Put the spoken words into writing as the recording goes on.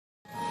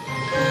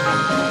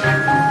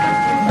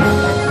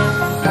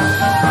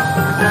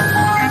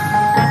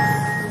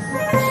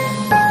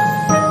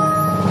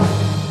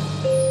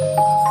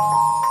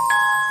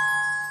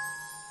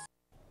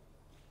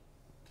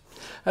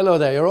Hello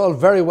there, you're all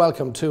very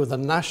welcome to the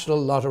National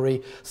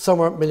Lottery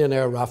Summer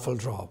Millionaire Raffle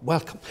Draw.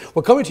 Welcome.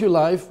 We're coming to you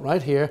live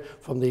right here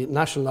from the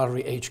National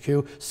Lottery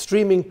HQ,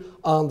 streaming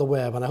on the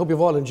web. And I hope you've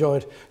all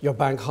enjoyed your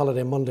Bank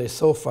Holiday Monday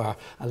so far.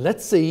 And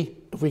let's see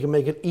if we can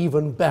make it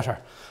even better.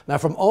 Now,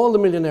 from all the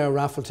Millionaire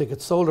Raffle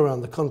tickets sold around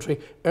the country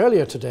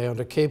earlier today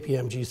under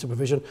KPMG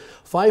supervision,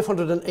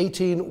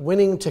 518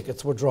 winning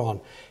tickets were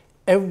drawn.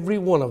 Every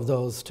one of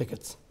those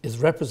tickets is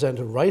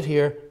represented right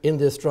here in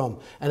this drum,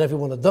 and every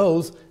one of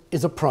those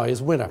is a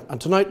prize winner.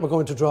 And tonight we're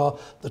going to draw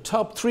the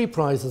top 3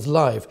 prizes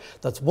live.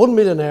 That's 1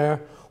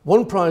 millionaire,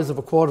 1 prize of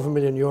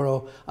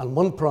 €250,000 and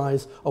 1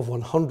 prize of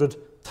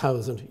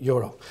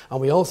 €100,000. And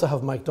we also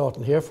have Mike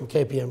Doughton here from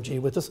KPMG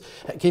with us,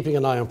 keeping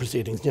an eye on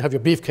proceedings. You have your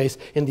briefcase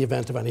in the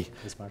event of any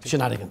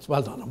shenanigans.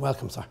 Well done and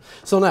welcome, sir.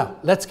 So now,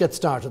 let's get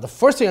started. The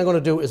first thing I'm going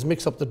to do is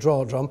mix up the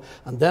draw drum,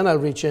 and then I'll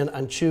reach in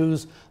and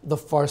choose the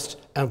first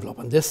envelope.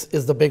 And this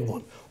is the big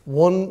one,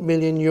 €1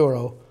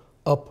 million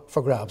up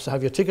for grabs. So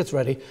have your tickets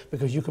ready,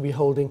 because you could be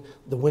holding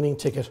the winning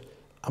ticket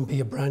and be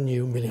a brand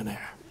new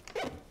millionaire.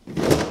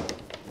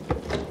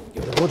 Give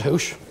it a good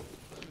hoosh.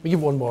 We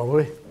give one more, will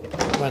we?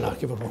 Why not?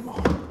 Give it one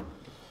more.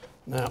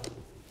 Now,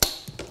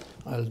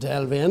 I'll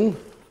delve in,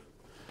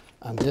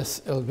 and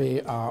this will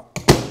be our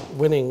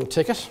winning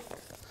ticket.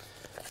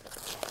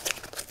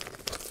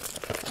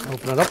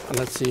 Open it up and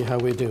let's see how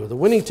we do. The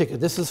winning ticket,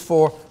 this is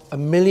for €1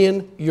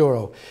 million.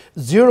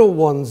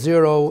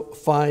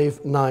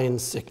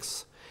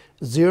 010596.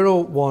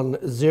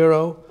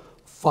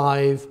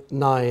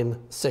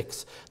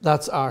 010596.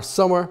 That's our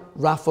Summer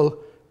Raffle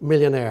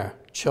Millionaire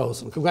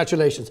chosen.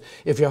 Congratulations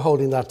if you're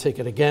holding that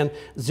ticket. Again,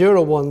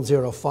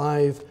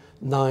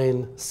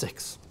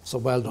 010596. So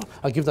well done.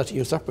 I'll give that to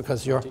you, sir,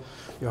 because you're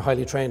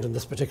highly trained in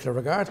this particular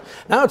regard.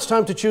 Now it's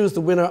time to choose the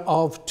winner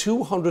of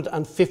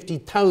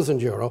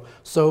 €250,000.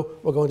 So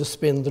we're going to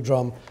spin the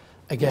drum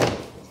again.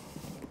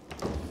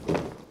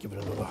 Give it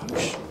another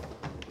hush.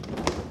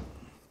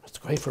 It's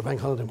great for a Bank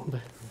Holiday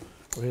Monday.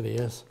 It really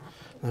is.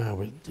 Now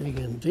we'll dig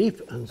in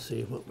deep and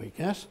see what we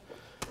get.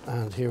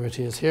 And here it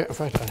is here. In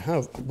fact, I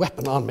have a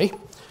weapon on me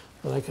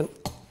that I can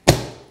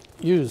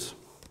use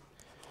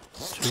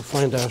to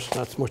find out.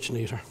 That's much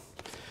neater.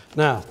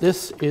 Now,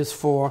 this is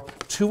for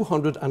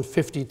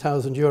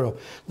 €250,000.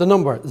 The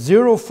number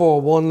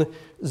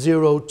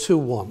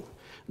 041021.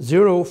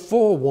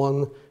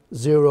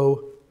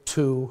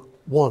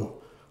 041021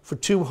 for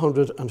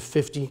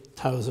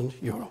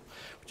 €250,000.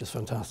 Which is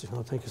fantastic.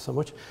 No, thank you so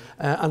much.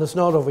 And it's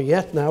not over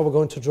yet. Now we're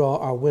going to draw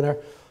our winner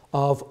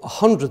of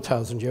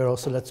 €100,000.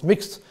 So let's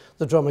mix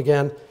the drum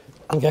again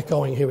and get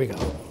going. Here we go.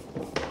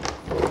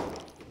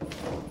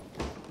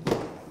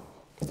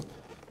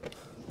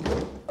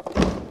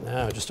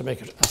 Now, just to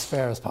make it as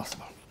fair as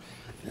possible,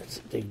 let's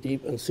dig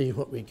deep and see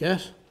what we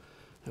get.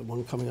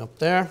 One coming up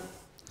there,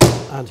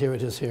 and here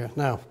it is here.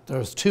 Now,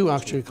 there's 2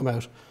 actually come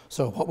out.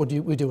 So what would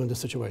we do in this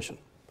situation?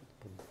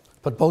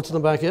 Put both of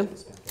them back in,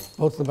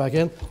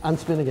 and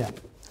spin again.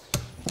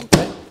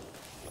 Okay.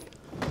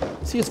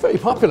 See, it's very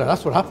popular.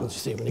 That's what happens, you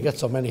see, when you get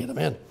so many of them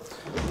in.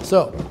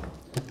 So,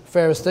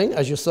 fairest thing,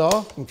 as you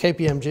saw from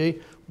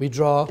KPMG, we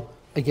draw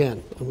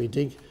again, and we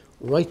dig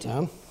right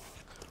down.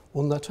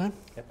 One that time?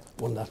 Yep.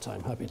 One that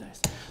time. Happy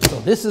days. So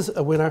this is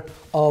a winner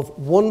of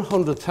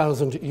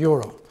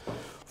 €100,000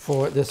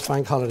 for this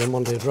Bank Holiday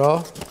Monday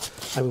draw.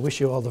 And we wish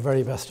you all the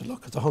very best of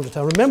luck. It's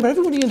 €100,000. Remember,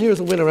 everybody in here is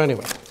a winner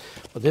anyway.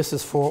 But this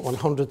is for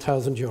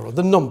 €100,000.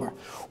 The number,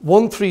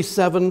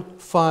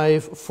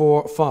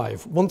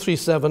 137545.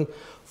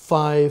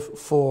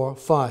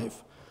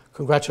 137545.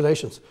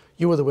 Congratulations.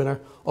 You were the winner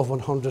of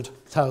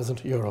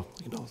 €100,000. You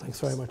know, thanks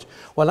very much.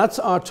 Well, that's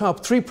our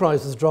top 3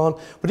 prizes drawn.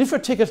 But if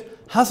your ticket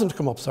hasn't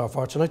come up so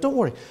far tonight, don't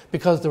worry,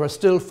 because there are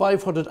still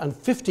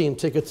 515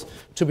 tickets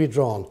to be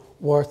drawn,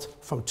 worth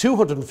from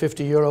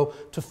 €250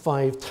 to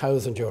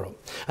 €5,000.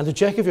 And to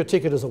check if your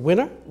ticket is a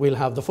winner, we'll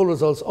have the full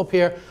results up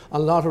here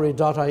on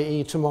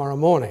lottery.ie tomorrow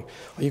morning.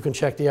 Or you can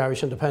check the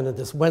Irish Independent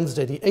this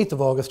Wednesday, the 8th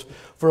of August,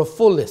 for a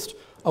full list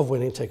of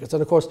winning tickets.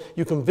 And of course,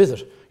 you can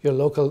visit your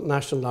local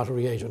National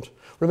Lottery agent.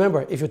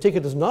 Remember, if your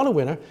ticket is not a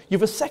winner, you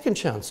have a second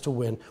chance to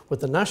win with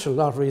the National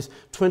Lottery's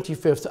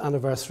 25th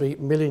anniversary €1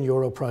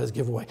 million prize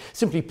giveaway.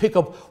 Simply pick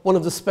up one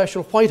of the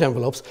special white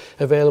envelopes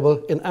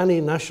available in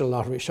any National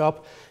Lottery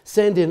shop,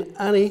 send in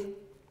any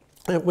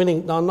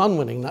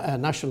non-winning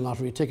National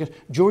Lottery ticket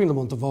during the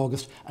month of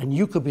August, and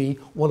you could be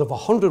one of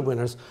 100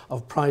 winners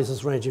of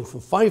prizes ranging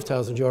from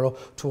 €5,000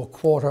 to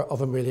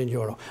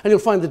 €250,000. And you'll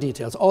find the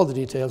details, all the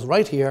details,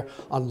 right here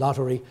on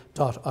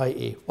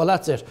lottery.ie. Well,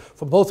 that's it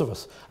from both of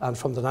us and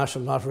from the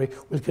National Lottery.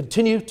 We'll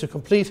continue to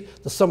complete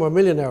the Summer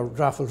Millionaire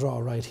Raffle Draw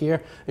right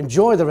here.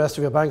 Enjoy the rest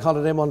of your Bank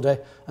Holiday Monday,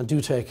 and do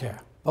take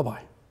care.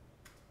 Bye-bye.